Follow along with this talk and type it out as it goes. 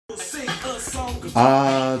Good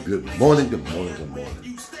morning, good morning, good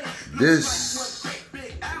morning. This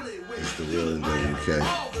is the Real NWK.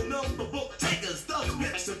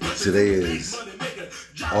 Today is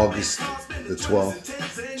August the 12th,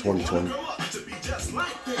 2020.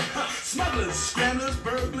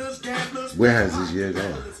 Where has this year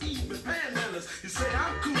gone?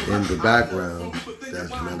 In the background,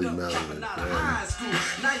 that's Melly Mel and Graham.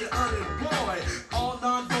 Now you're unemployed, all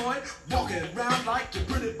non-void, walking around like your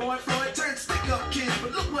pretty boy Floyd. Turned stick-up kid,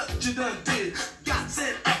 but look what you done did. Got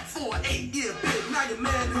sent up for an 8-year bid. Now your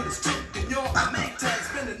manhood is took and you're a make tag.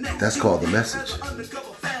 Spend the next. That's called The Message.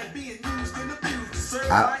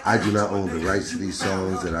 I do not own the rights to these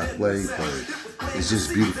songs that I play, but it's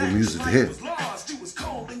just beautiful music to hear.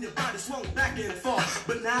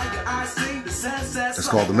 It's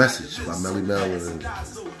called The Message by Melly Mel and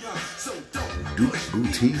Duke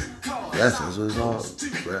Booty. Yes, that's what it's called.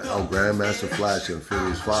 Oh, Grandmaster Flash and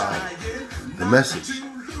Furious 5. The Message.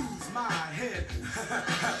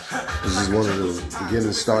 This is one of the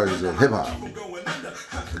beginning starters of hip hop.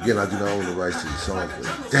 Again, I do not own the rights to these songs,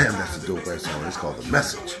 but damn, that's a dope ass song. It's called The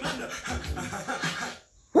Message.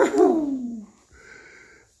 Woo-hoo.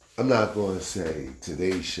 I'm not going to say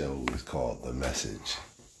today's show is called The Message.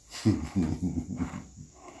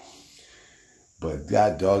 But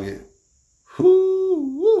God dog it.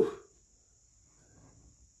 Woo.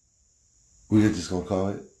 We're just going to call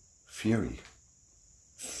it Fury.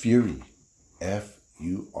 Fury. Fury.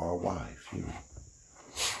 Fury.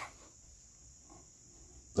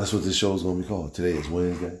 That's what this show is going to be called. Today is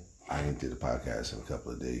Wednesday. I ain't did a podcast in a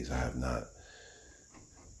couple of days. I have not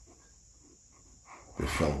been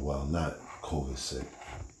feeling well. Not COVID sick,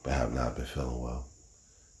 but I have not been feeling well.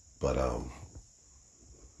 But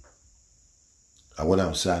I went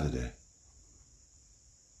out Saturday.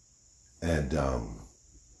 And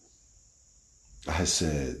I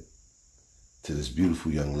said to this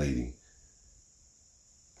beautiful young lady,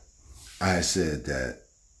 I said that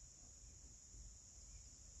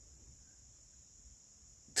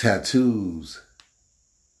tattoos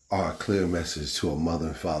are a clear message to a mother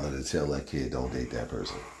and father to tell that kid don't date that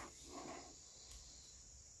person.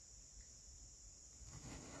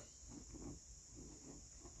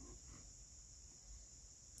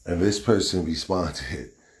 And this person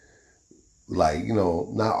responded like,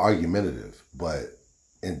 not argumentative, but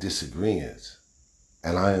in disagreement.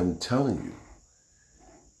 And I am telling you,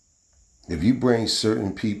 if you bring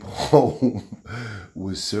certain people home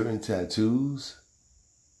with certain tattoos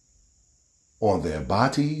on their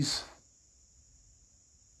bodies,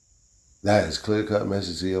 that is clear-cut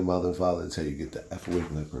message to your mother and father to tell you get the F away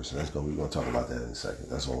from that person. We're going to talk about that in a second.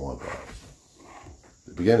 That's on one part.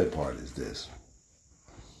 The beginning part is this.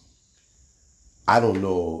 I don't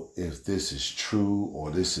know if this is true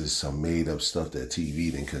or this is some made-up stuff that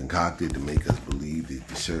TV then concocted to make us believe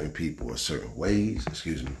that certain people are certain ways.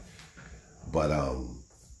 Excuse me. But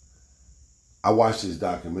I watched this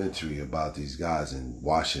documentary about these guys in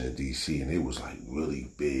Washington, D.C., and it was like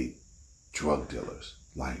really big drug dealers.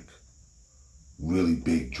 Like, really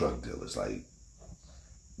big drug dealers. Like,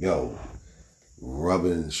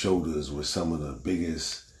 rubbing shoulders with some of the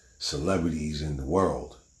biggest celebrities in the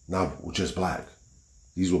world. Not just black.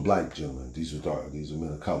 These were black gentlemen. These were dark. These were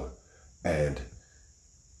men of color. And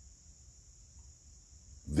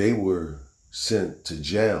they were sent to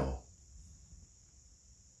jail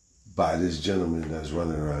by this gentleman that's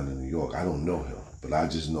running around in New York. I don't know him, but I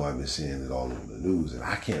just know I've been seeing it all over the news. And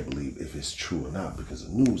I can't believe if it's true or not because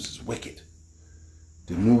the news is wicked.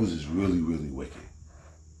 The news is really, really wicked.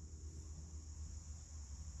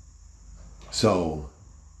 So,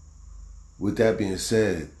 with that being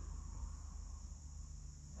said,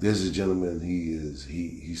 there's a gentleman,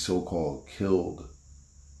 he so-called killed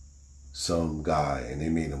some guy and they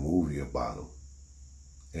made a movie about him.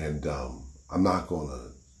 And I'm not going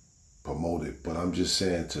to promote it, but I'm just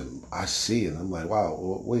saying I see it. I'm like, wow,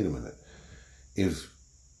 well, wait a minute. If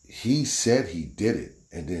he said he did it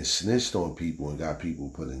and then snitched on people and got people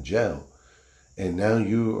put in jail, and now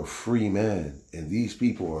you're a free man and these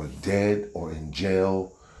people are dead or in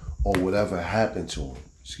jail or whatever happened to them.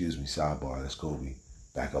 Excuse me, sidebar, that's Kobe.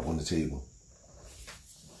 Back up on the table.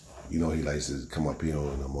 He likes to come up here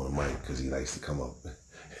when I'm on the mic because he likes to come up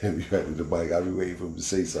and be right with the mic. I'll be waiting for him to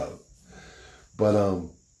say something. But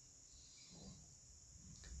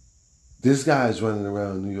this guy is running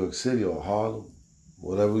around New York City or Harlem,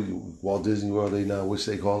 whatever, Walt Disney World, which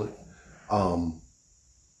they call it.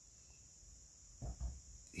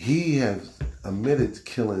 He has admitted to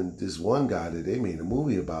killing this one guy that they made a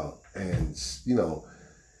movie about. And,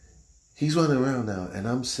 he's running around now, and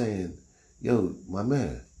I'm saying, yo, my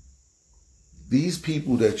man, these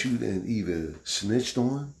people that you then either snitched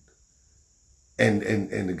on, and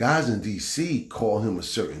the guys in DC call him a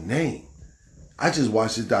certain name. I just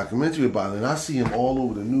watched this documentary about it, and I see him all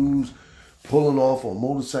over the news, pulling off on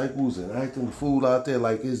motorcycles and acting the fool out there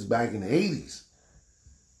like it's back in the 80s.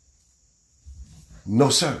 No,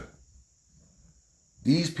 sir.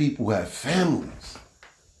 These people have families,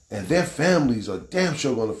 and their families are damn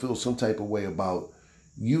sure going to feel some type of way about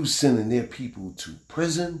you sending their people to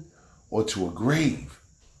prison or to a grave.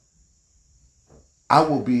 I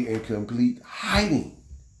will be in complete hiding.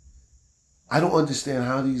 I don't understand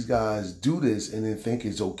how these guys do this and then think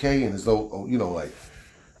it's okay, and as though, you know, like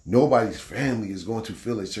nobody's family is going to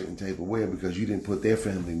feel a certain type of way because you didn't put their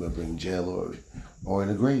family member in jail or in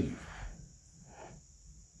a grave.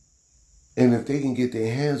 And if they can get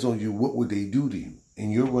their hands on you, what would they do to you?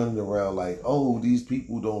 And you're running around like, oh, these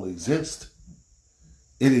people don't exist.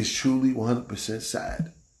 It is truly 100%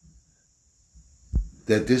 sad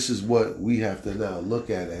that this is what we have to now look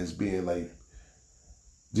at as being like,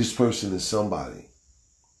 this person is somebody.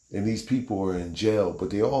 And these people are in jail, but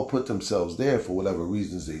they all put themselves there for whatever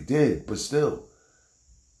reasons they did. But still,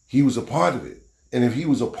 he was a part of it. And if he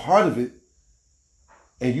was a part of it,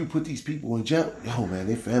 and you put these people in jail, yo, man,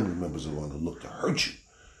 their family members are going to look to hurt you.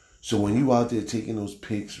 So when you out there taking those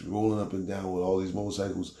pics, rolling up and down with all these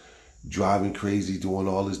motorcycles, driving crazy, doing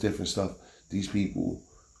all this different stuff, these people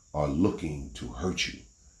are looking to hurt you.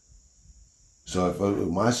 So if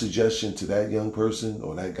my suggestion to that young person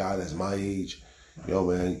or that guy that's my age, yo,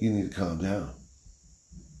 man, you need to calm down.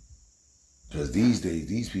 Because these days,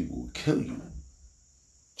 these people will kill you.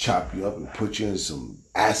 Chop you up and put you in some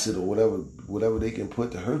acid or whatever they can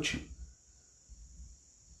put to hurt you.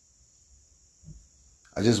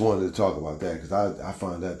 I just wanted to talk about that because I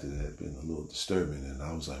found that to have been a little disturbing, and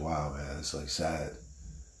I was like, wow, man, it's like sad.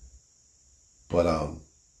 But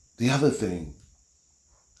the other thing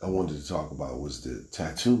I wanted to talk about was the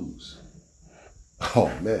tattoos.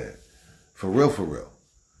 Oh, man. For real.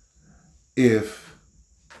 If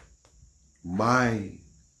my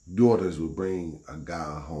daughters would bring a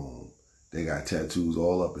guy home, they got tattoos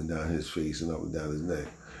all up and down his face and up and down his neck,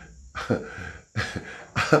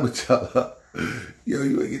 I would tell her, yo,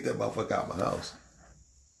 you ain't get that motherfucker out of my house.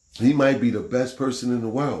 He might be the best person in the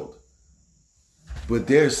world, but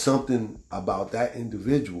there's something about that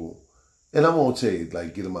individual. And I won't say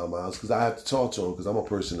like get him out of my house because I have to talk to him because I'm a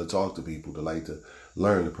person to talk to people, to like to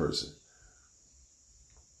learn the person.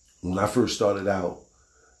 When I first started out,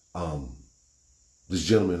 this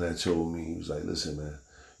gentleman had told me, he was like, listen, man,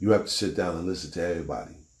 you have to sit down and listen to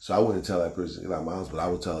everybody. So I wouldn't tell that person to get out of my house, but I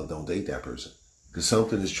would tell him don't date that person because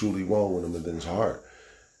something is truly wrong with him and then it's hard.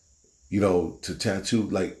 You know, to tattoo,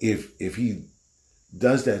 like if he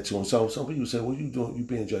does that to him, some people say, what are you doing? You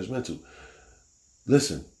being judgmental.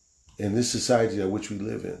 Listen, in this society in which we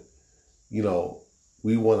live in, you know,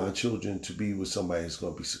 we want our children to be with somebody that's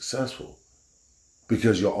going to be successful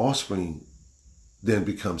because your offspring then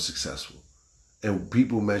becomes successful. And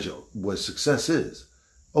people measure what success is.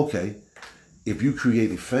 Okay, if you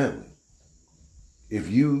create a family, if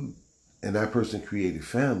you and that person create a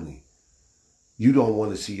family, you don't want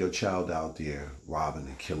to see your child out there robbing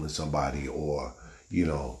and killing somebody or, you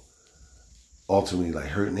know, ultimately like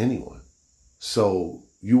hurting anyone. So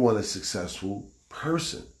you want a successful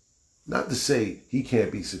person. Not to say he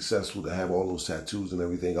can't be successful to have all those tattoos and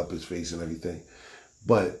everything up his face and everything,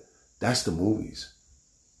 but that's the movies.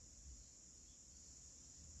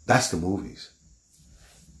 That's the movies.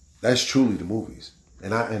 That's truly the movies.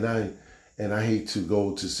 And I hate to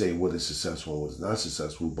go to say what is successful and what is not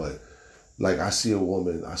successful, but like I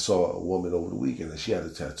saw a woman over the weekend and she had a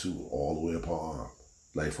tattoo all the way up her arm,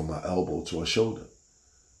 like from her elbow to her shoulder.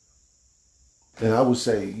 And I would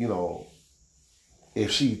say, you know,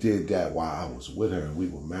 if she did that while I was with her and we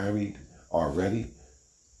were married already,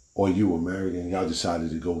 or you were married and y'all decided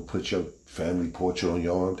to go put your family portrait on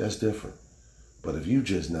your arm, that's different. But if you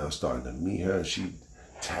just now starting to meet her and she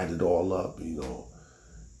tatted all up, you know,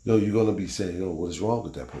 you're going to be saying, what is wrong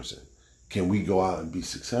with that person? Can we go out and be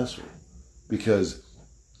successful? Because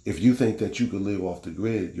if you think that you could live off the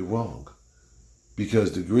grid, you're wrong.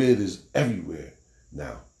 Because the grid is everywhere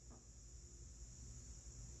now.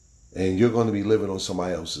 And you're going to be living on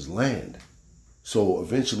somebody else's land. So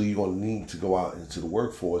eventually you're going to need to go out into the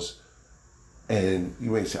workforce. And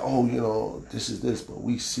you may say, oh, you know, this is this. But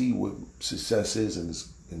we see what success is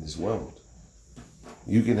in this world.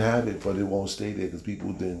 You can have it, but it won't stay there because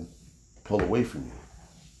people then pull away from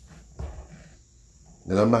you.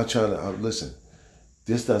 And I'm not trying to, listen,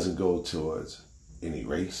 this doesn't go towards any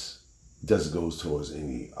race. It doesn't go towards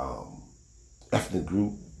any ethnic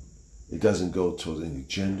group. It doesn't go towards any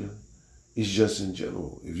gender. It's just in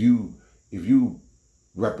general. If you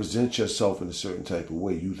represent yourself in a certain type of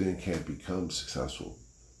way, you then can't become successful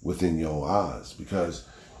within your own eyes. Because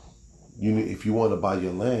if you want to buy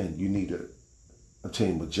your land, you need to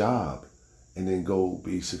obtain a job and then go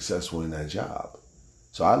be successful in that job.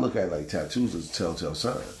 So I look at like tattoos as a telltale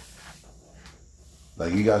sign.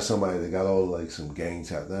 Like you got somebody that got all like some gang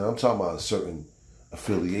tattoos. Now I'm talking about a certain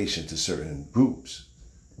affiliation to certain groups.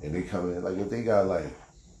 And they come in, like if they got like,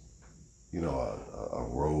 you know, a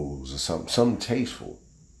rose or something tasteful.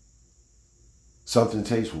 Something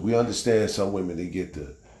tasteful. We understand some women, they get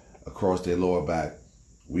across their lower back.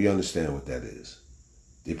 We understand what that is.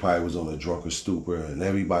 They probably was on a drunken stupor and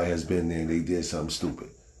everybody has been there and they did something stupid.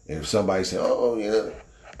 And if somebody say, oh, yeah.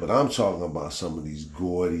 But I'm talking about some of these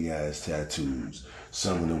gaudy ass tattoos.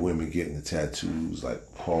 Some of the women getting the tattoos like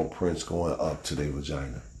Paul Prince going up to their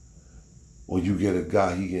vagina. Or you get a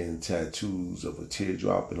guy, he getting tattoos of a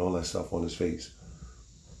teardrop and all that stuff on his face.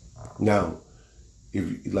 Now,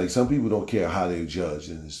 if like some people don't care how they're judged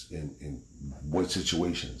in what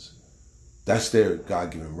situations, that's their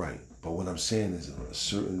God-given right. But what I'm saying is a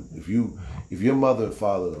certain, if your mother and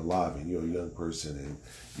father are alive and you're a young person and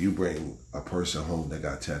you bring a person home that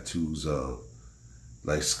got tattoos of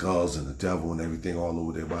like skulls and the devil and everything all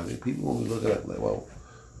over their body, people will be looking at like, well,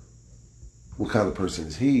 what kind of person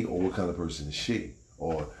is he or what kind of person is she?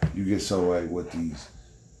 Or you get somebody with these,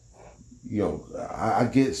 you know, I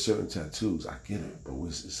get certain tattoos, I get it, but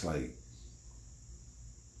it's like,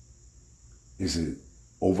 is it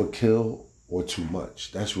overkill or too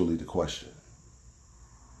much? That's really the question.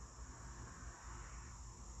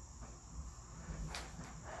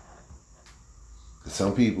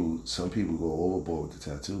 Some people go overboard with the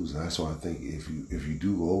tattoos, and that's why I think if you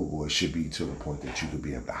do go overboard, it should be to the point that you could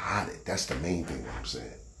be able to hide it. That's the main thing that I'm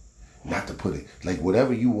saying. Not to put it, like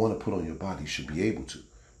whatever you want to put on your body, you should be able to.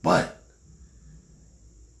 But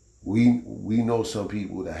we know some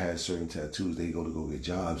people that have certain tattoos, they go get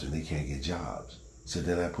jobs and they can't get jobs. So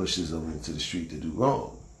then that pushes them into the street to do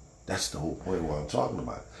wrong. That's the whole point of what I'm talking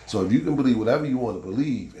about. So if you can believe whatever you want to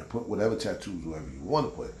believe and put whatever tattoos, whatever you want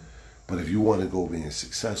to put, but if you want to go being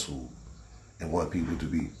successful and want people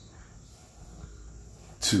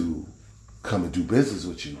to come and do business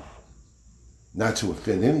with you, not to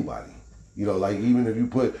offend anybody, you know, like even if you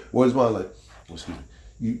put, what is mine like? Excuse me.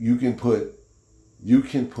 You can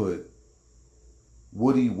put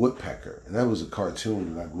Woody Woodpecker, and that was a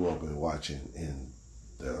cartoon that I grew up watching in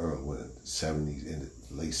the early 70s, in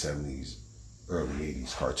the late 70s, early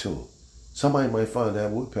 80s cartoon. Somebody might find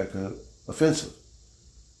that woodpecker offensive.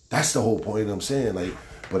 That's the whole point I'm saying. Like,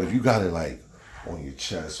 but if you got it like on your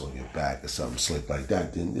chest, on your back, or something slick like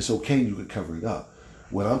that, then it's okay. You could cover it up.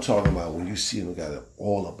 What I'm talking about, when you see them got it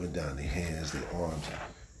all up and down their hands, their arms,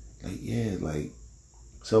 like yeah, like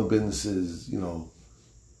some businesses, you know,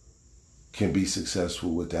 can be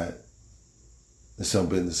successful with that, and some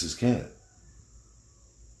businesses can't.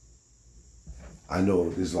 I know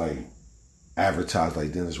there's like advertised,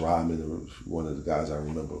 like Dennis Rodman, one of the guys I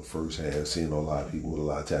remember firsthand seeing a lot of people with a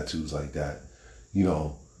lot of tattoos like that, you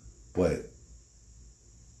know, but,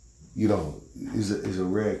 you know, it's a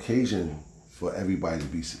rare occasion for everybody to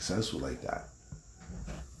be successful like that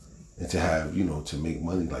and to have, you know, to make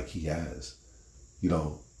money like he has, you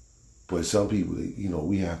know, but some people, you know,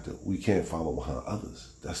 we can't follow behind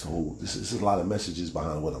others. That's the whole, this is a lot of messages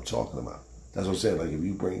behind what I'm talking about. That's what I'm saying. Like if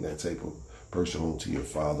you bring that type of person home to your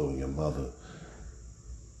father or your mother,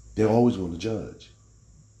 they're always going to judge.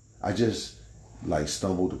 I just like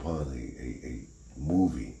stumbled upon a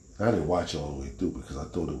movie. I didn't watch it all the way through because I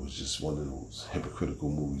thought it was just one of those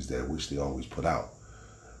hypocritical movies that which they always put out.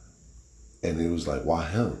 And it was like, why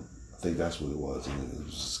him? I think that's what it was. And it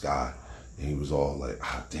was this guy, and he was all like,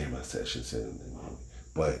 damn, I said I shouldn't say it in the movie.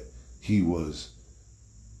 But he was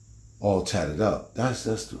all tatted up. That's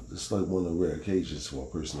like one of the rare occasions for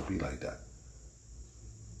a person to be like that.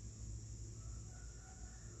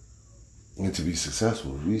 And to be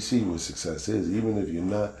successful, we see what success is. Even if you're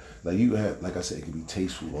not, like you have, like I said, it can be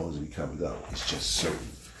tasteful as long as it be covered up. It's just certain,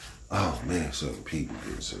 oh man, certain people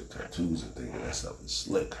get certain tattoos and thinking that stuff is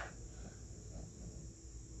slick.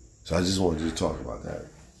 So I just wanted to talk about that.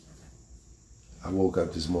 I woke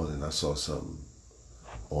up this morning and I saw something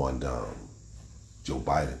on Joe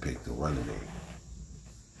Biden picked the running mate.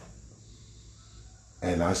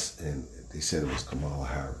 And they said it was Kamala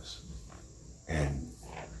Harris. And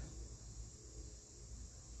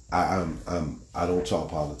I don't talk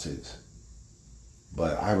politics,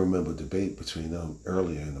 but I remember a debate between them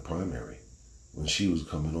earlier in the primary when she was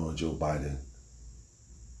coming on Joe Biden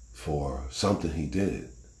for something he did.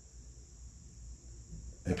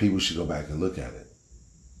 And people should go back and look at it.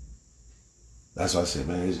 That's why I said,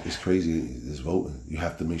 man, it's crazy. It's voting. You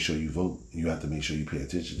have to make sure you vote. You have to make sure you pay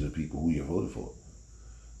attention to the people who you're voting for.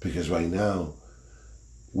 Because right now,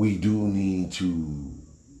 we do need to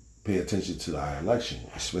pay attention to our election,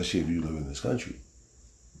 especially if you live in this country.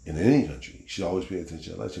 In any country, you should always pay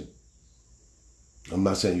attention to the election. I'm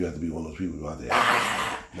not saying you have to be one of those people who are out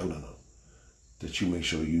there, no. That you make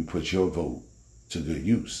sure you put your vote to good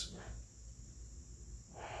use.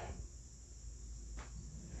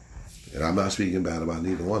 And I'm not speaking bad about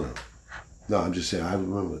neither one of them. No, I'm just saying, I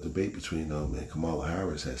remember a debate between them and Kamala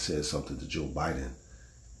Harris had said something to Joe Biden.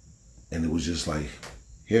 And it was just like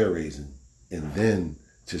hair raising. And then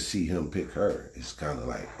to see him pick her, it's kind of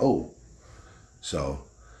like, oh. So,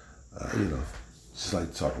 just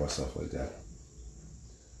like to talk about stuff like that.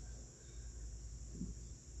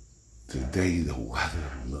 Today, the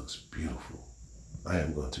weather looks beautiful. I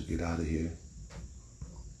am going to get out of here.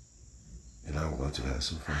 And I'm going to have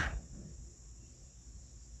some fun.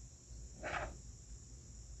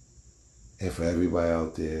 And for everybody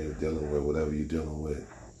out there dealing with whatever you're dealing with,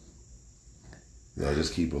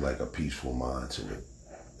 just keep it like a peaceful mind to it.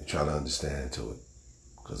 And try to understand to it.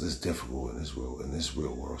 Because it's difficult in this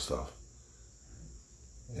real world stuff.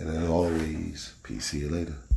 And as always, peace. See you later.